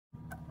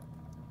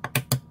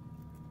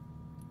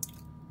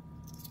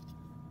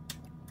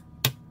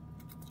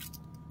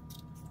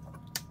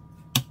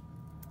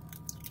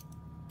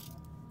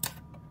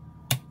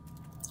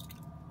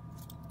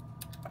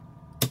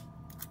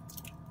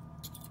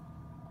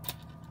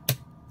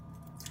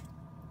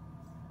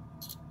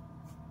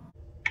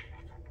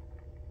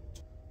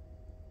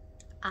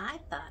I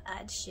thought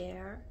I'd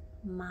share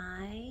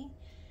my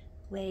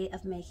way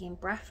of making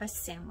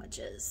breakfast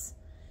sandwiches.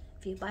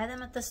 If you buy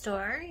them at the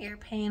store, you're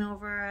paying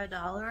over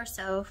 $1 or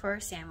so for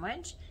a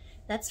sandwich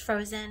that's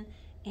frozen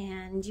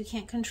and you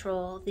can't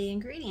control the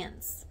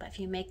ingredients. But if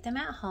you make them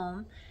at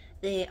home,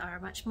 they are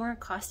much more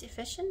cost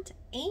efficient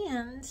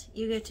and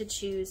you get to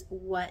choose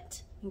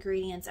what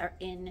ingredients are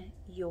in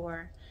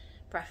your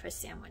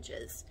breakfast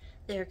sandwiches.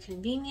 They're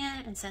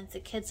convenient, and since the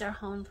kids are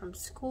home from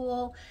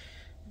school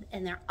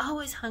and they're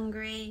always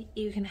hungry,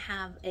 you can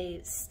have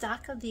a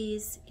stock of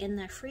these in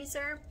the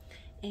freezer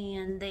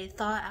and they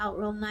thaw out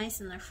real nice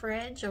in the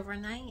fridge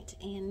overnight,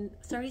 and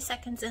 30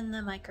 seconds in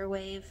the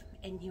microwave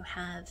and you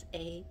have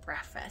a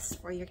breakfast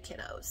for your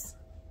kiddos.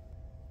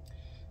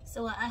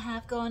 So what I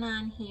have going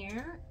on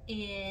here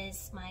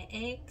is my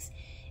eggs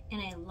in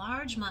a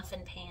large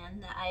muffin pan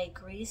that I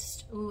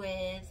greased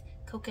with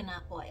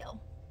coconut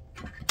oil.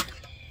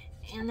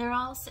 And they're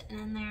all sitting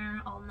in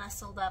there all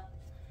nestled up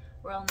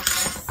real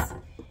nice.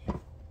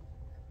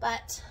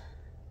 But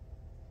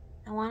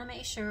I want to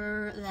make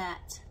sure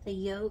that the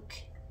yolk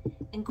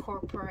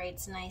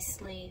incorporates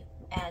nicely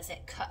as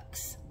it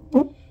cooks.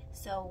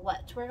 So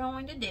what we're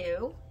going to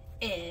do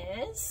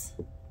is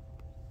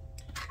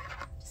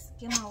just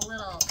give them a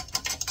little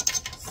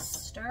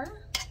stir.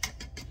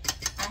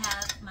 I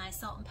have my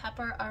salt and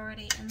pepper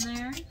already in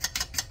there.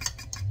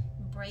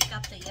 Break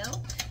up the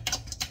yolk.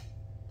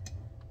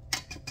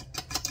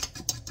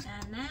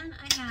 And then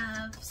I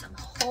have some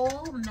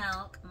whole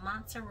milk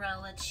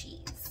mozzarella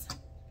cheese.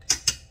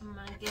 I'm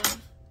going to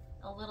give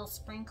a little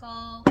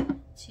sprinkle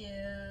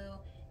to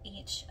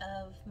each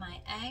of my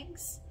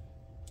eggs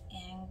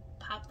and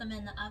pop them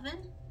in the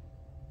oven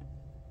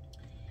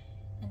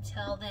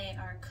until they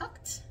are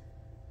cooked,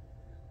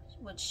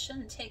 which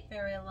shouldn't take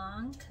very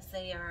long because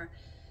they are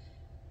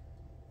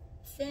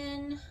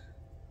thin,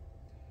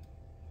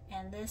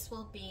 and this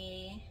will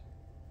be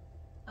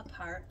a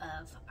part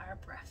of our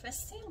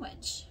breakfast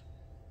sandwich.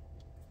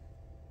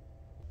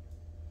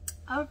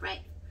 All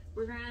right,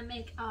 we're gonna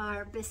make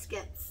our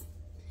biscuits.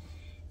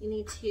 You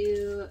need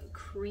to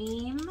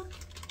cream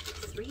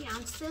 3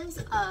 ounces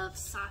of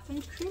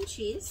softened cream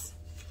cheese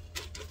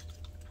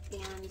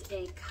and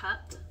a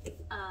cup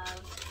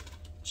of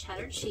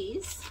cheddar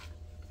cheese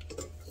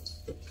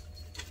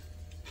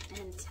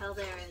until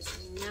there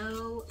is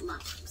no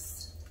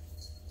lumps.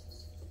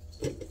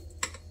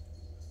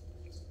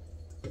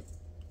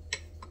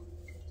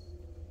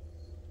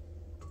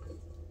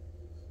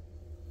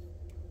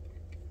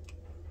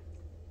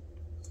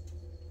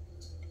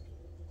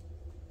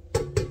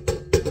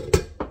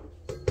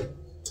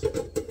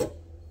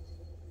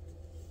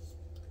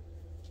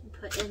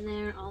 Put in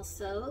there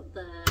also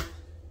the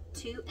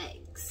 2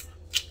 eggs.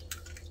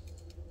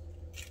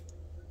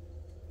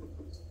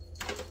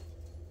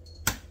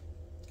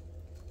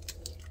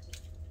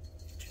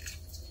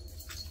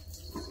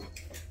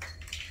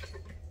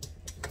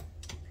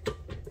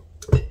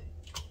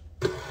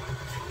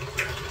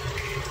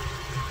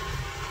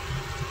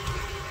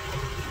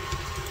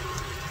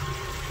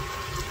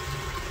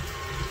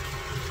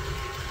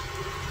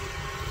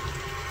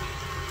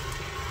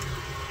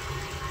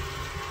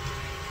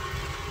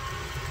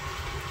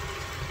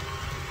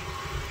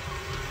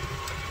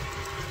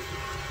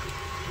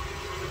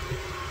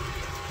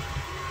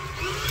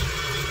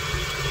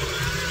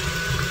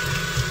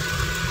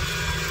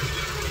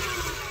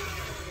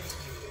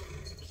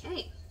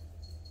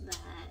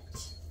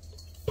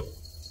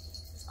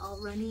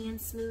 Runny and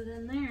smooth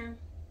in there.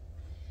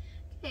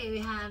 Okay, we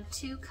have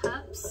 2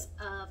 cups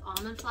of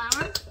almond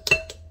flour.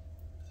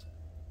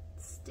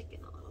 Stick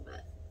in a little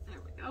bit. There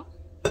we go.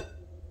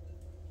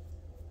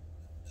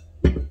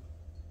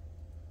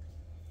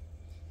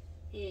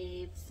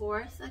 A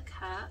 1/4 a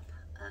cup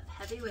of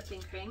heavy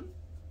whipping cream.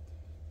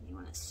 You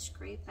want to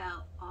scrape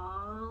out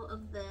all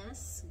of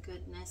this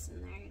goodness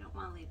in there. You don't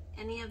want to leave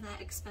any of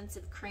that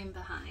expensive cream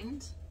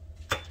behind.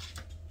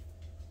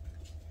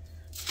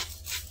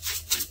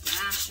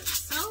 Of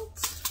salt,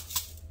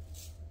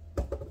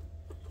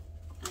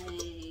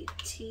 a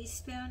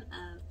teaspoon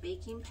of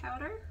baking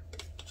powder,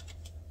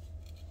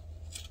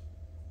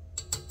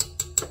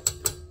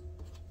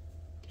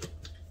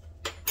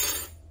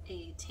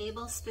 a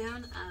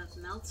tablespoon of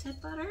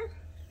melted butter,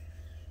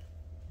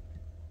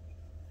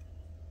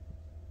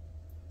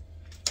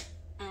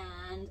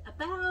 and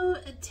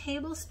about a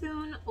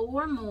tablespoon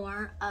or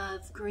more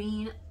of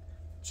green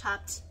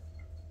chopped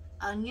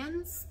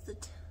onions, the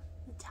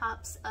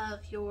tops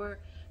of your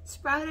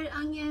sprouted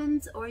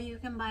onions, or you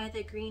can buy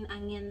the green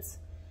onions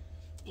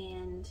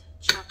and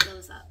chop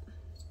those up.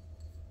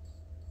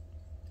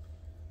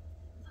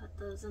 Put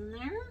those in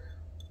there.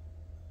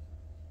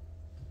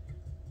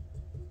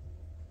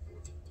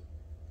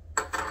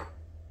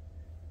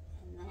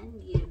 And then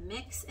you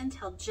mix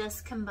until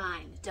just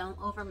combined. Don't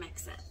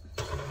overmix it.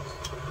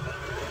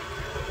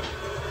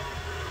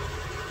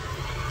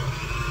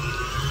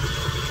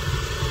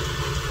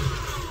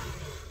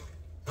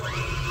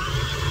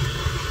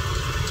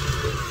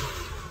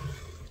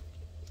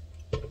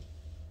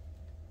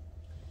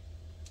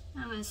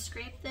 I'm going to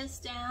scrape this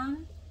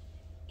down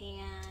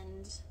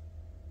and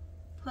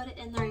put it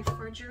in the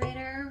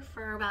refrigerator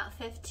for about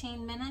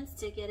 15 minutes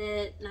to get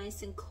it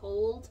nice and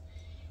cold,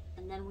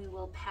 and then we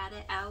will pat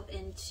it out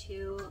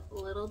into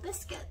little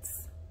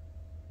biscuits.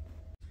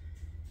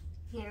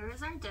 Here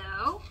is our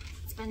dough.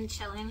 It's been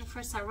chilling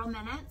for several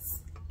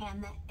minutes,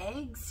 and the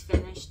eggs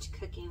finished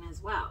cooking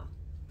as well.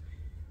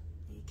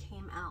 They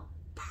came out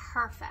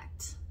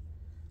perfect.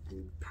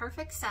 And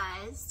perfect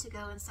size to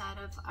go inside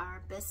of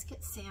our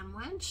biscuit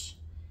sandwich,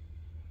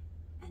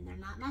 and they're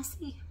not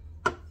messy.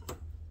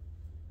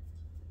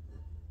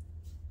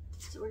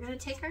 So we're going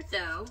to take our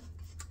dough,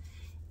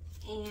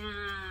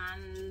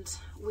 and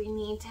we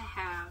need to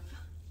have,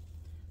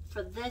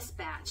 for this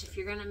batch, if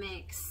you're going to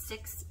make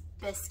 6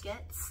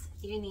 biscuits,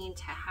 you need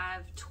to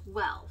have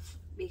 12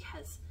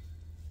 because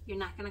you're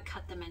not going to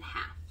cut them in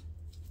half.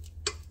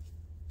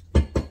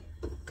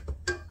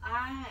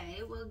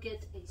 I will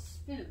get a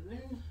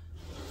spoon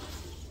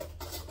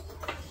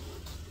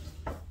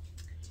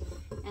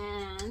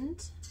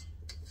and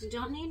you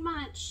don't need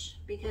much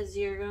because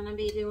you're going to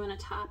be doing a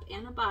top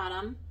and a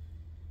bottom.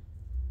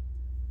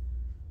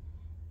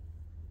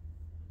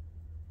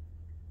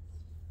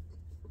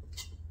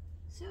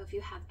 So if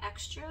you have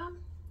extra,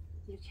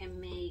 you can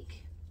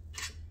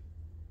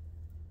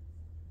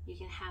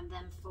have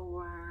them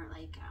for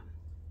like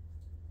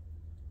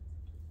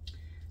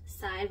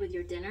side with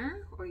your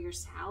dinner or your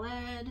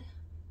salad.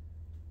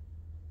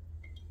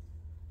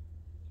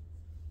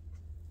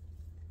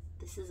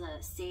 This is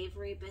a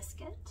savory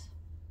biscuit.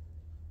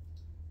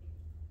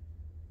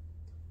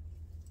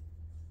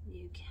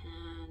 You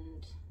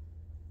can,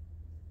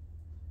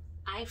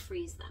 I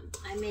freeze them.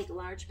 I make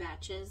large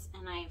batches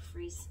and I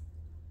freeze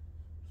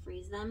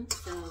them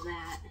so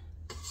that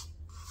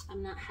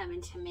I'm not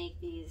having to make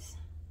these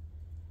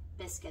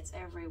biscuits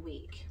every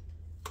week.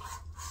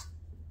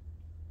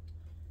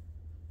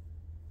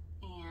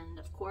 And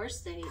of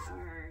course they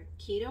are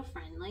keto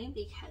friendly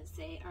because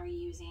they are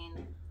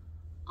using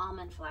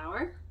almond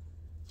flour,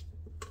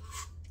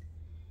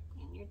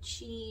 and your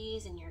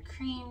cheese and your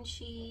cream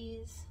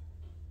cheese,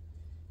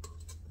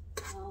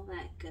 all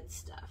that good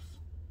stuff.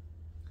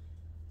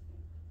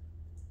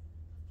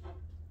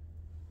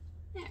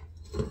 There.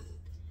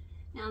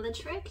 Now the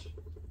trick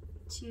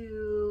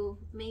to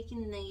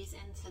making these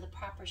into the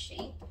proper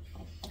shape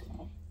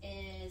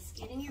is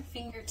getting your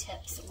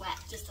fingertips wet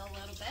just a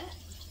little bit.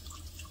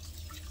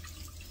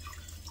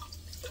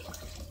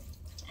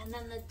 And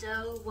then the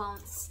dough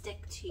won't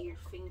stick to your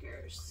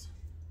fingers.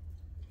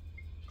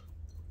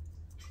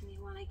 And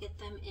you want to get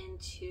them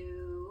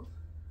into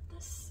the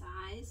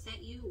size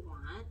that you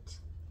want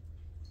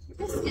your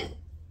biscuit.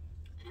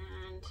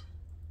 And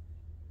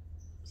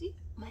see,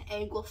 my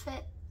egg will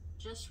fit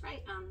just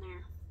right on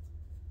there.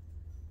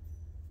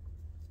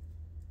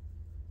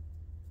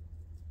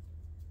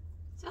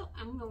 So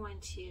I'm going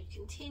to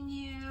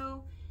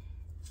continue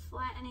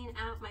flattening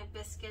out my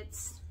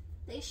biscuits.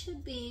 They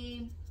should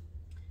be,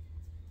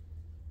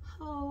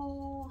 a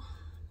little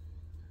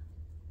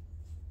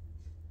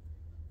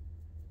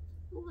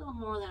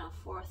more than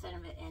 1/4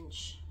 of an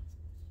inch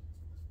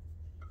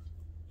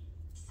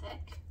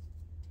thick.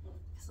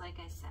 Because like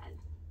I said,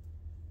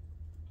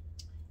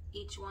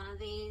 each one of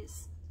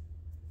these,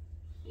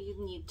 you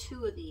need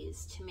 2 of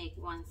these to make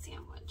 1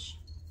 sandwich.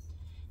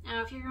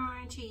 Now if you're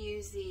going to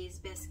use these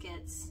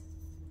biscuits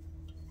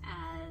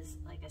as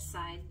like a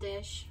side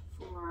dish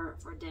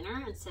for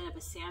dinner instead of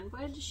a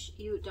sandwich,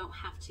 you don't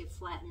have to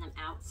flatten them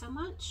out so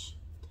much.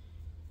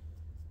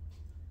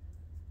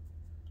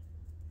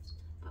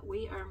 But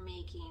we are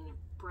making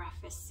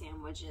breakfast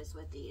sandwiches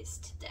with these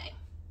today.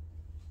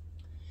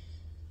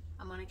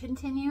 I'm going to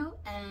continue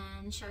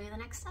and show you the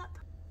next step.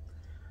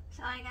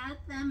 So I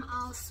got them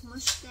all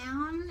smushed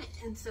down,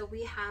 and so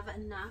we have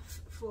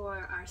enough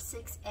for our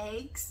 6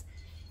 eggs.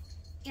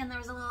 And there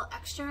was a little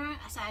extra,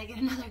 so I get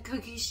another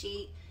cookie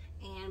sheet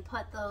and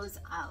put those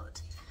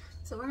out.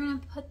 So we're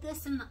gonna put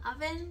this in the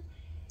oven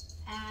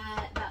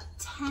at about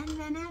 10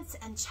 minutes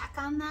and check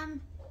on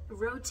them.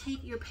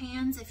 Rotate your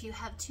pans. If you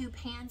have 2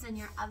 pans in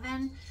your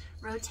oven,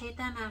 rotate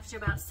them after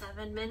about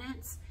 7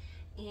 minutes,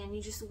 and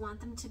you just want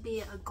them to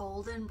be a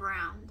golden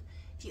brown.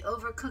 If you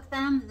overcook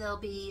them, they'll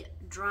be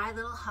dry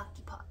little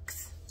hockey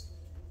pucks.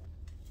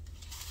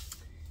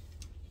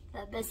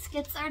 The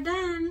biscuits are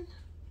done.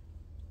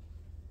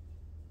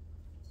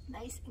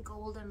 Nice and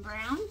golden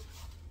brown.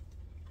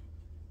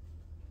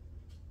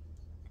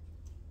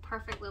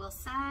 Perfect little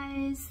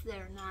size.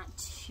 They're not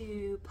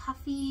too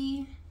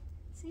puffy.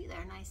 See,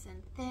 they're nice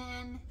and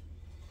thin.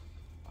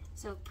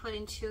 So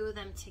putting 2 of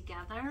them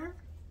together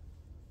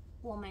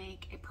will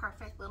make a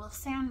perfect little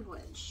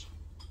sandwich.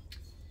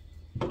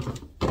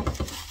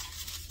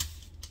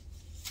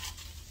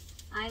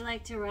 I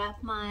like to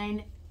wrap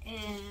mine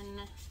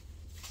in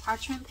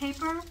parchment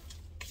paper.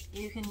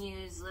 You can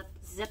use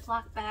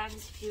Ziploc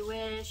bags if you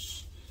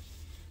wish,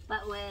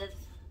 but with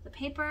the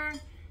paper,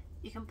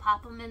 you can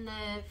pop them in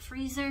the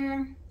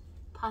freezer,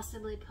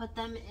 possibly put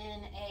them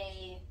in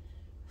a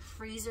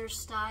freezer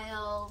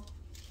style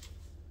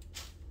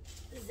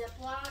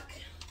Ziploc,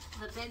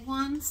 the big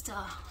ones, to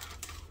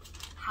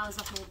house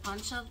a whole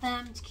bunch of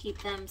them to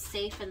keep them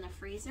safe in the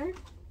freezer.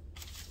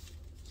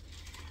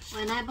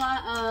 When I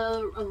bought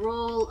a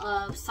roll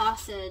of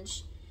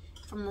sausage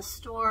from the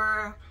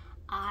store,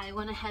 I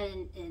went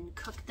ahead and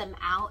cooked them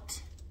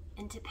out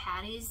into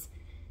patties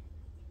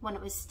when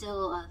it was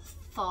still a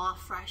thaw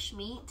fresh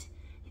meat,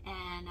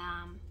 and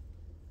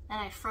then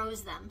I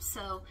froze them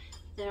so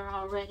they're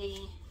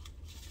already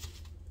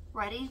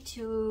ready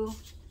to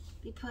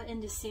be put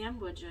into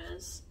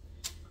sandwiches.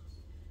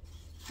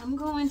 I'm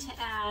going to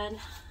add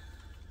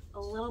a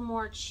little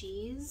more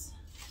cheese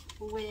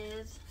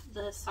with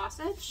the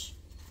sausage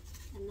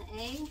and the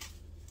egg.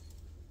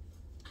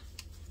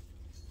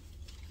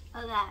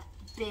 Oh, that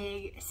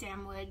big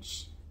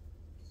sandwich.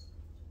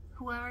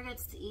 Whoever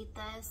gets to eat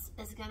this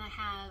is gonna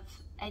have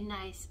a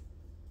nice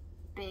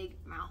big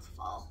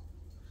mouthful.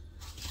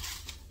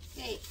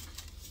 Okay,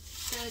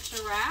 so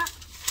to wrap,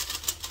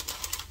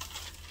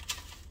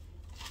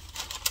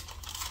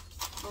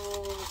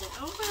 fold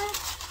it over,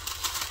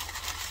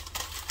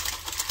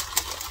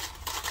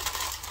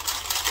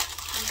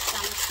 and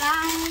some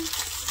sides,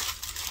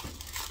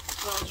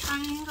 little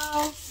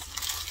triangles,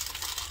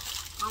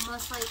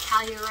 almost like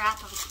how you wrap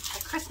a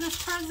Christmas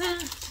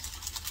present.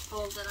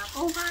 Fold it up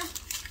over,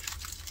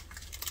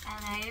 and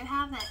there you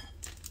have it.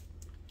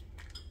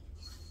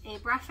 A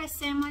breakfast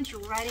sandwich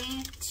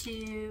ready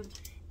to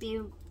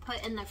be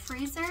put in the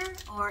freezer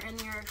or in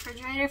your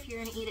refrigerator if you're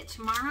going to eat it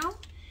tomorrow.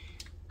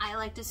 I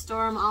like to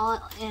store them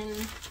all in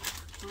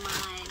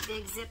my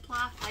big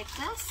Ziploc like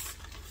this.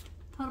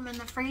 Put them in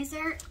the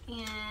freezer,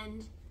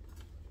 and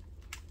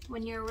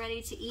when you're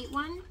ready to eat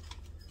one,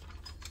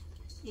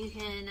 you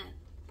can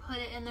put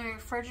it in the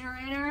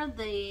refrigerator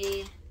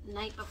the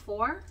night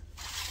before,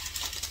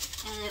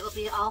 and it will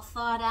be all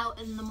thawed out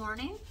in the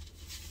morning.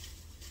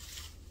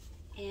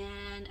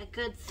 And a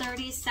good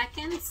 30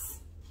 seconds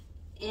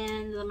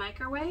in the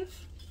microwave.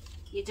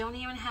 You don't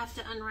even have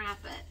to unwrap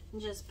it.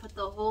 Just put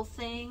the whole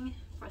thing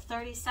for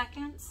 30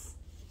 seconds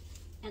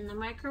in the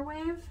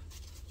microwave,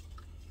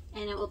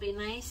 and it will be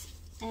nice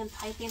and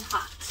piping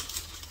hot.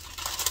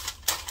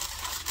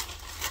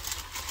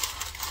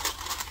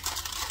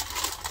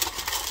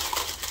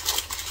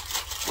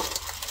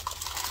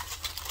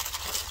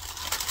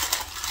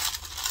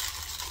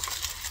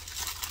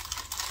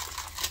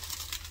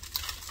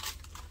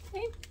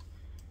 Okay.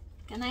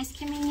 A nice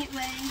convenient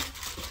way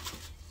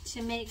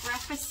to make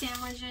breakfast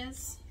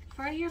sandwiches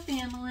for your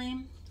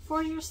family,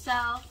 for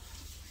yourself,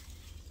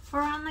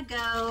 for on the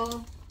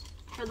go,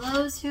 for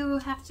those who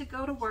have to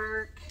go to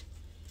work.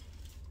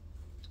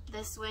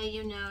 This way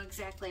you know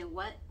exactly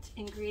what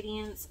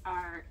ingredients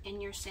are in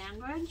your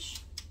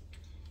sandwich.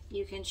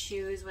 You can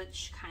choose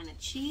which kind of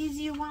cheese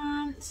you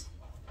want.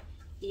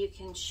 You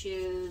can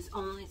choose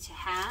only to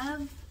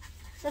have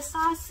the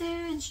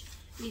sausage.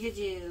 You could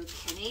do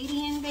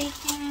Canadian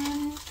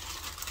bacon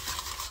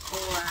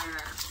or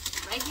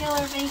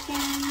regular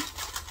bacon.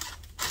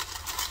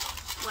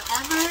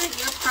 Whatever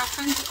your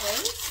preference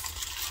is,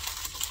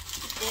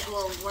 it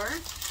will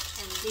work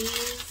in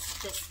these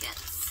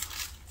biscuits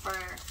for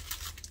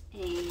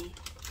a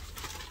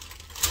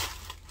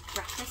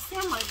breakfast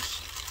sandwich.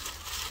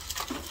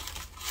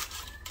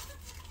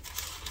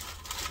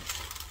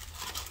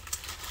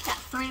 Got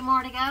 3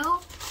 more to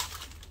go,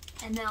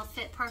 and they'll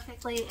fit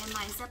perfectly in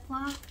my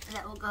Ziploc.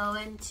 That will go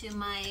into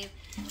my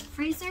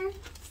freezer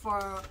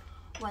for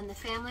when the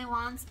family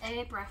wants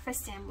a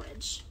breakfast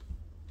sandwich.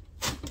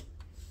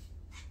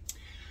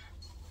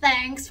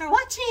 Thanks for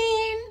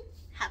watching.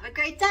 Have a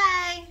great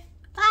day.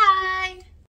 Bye.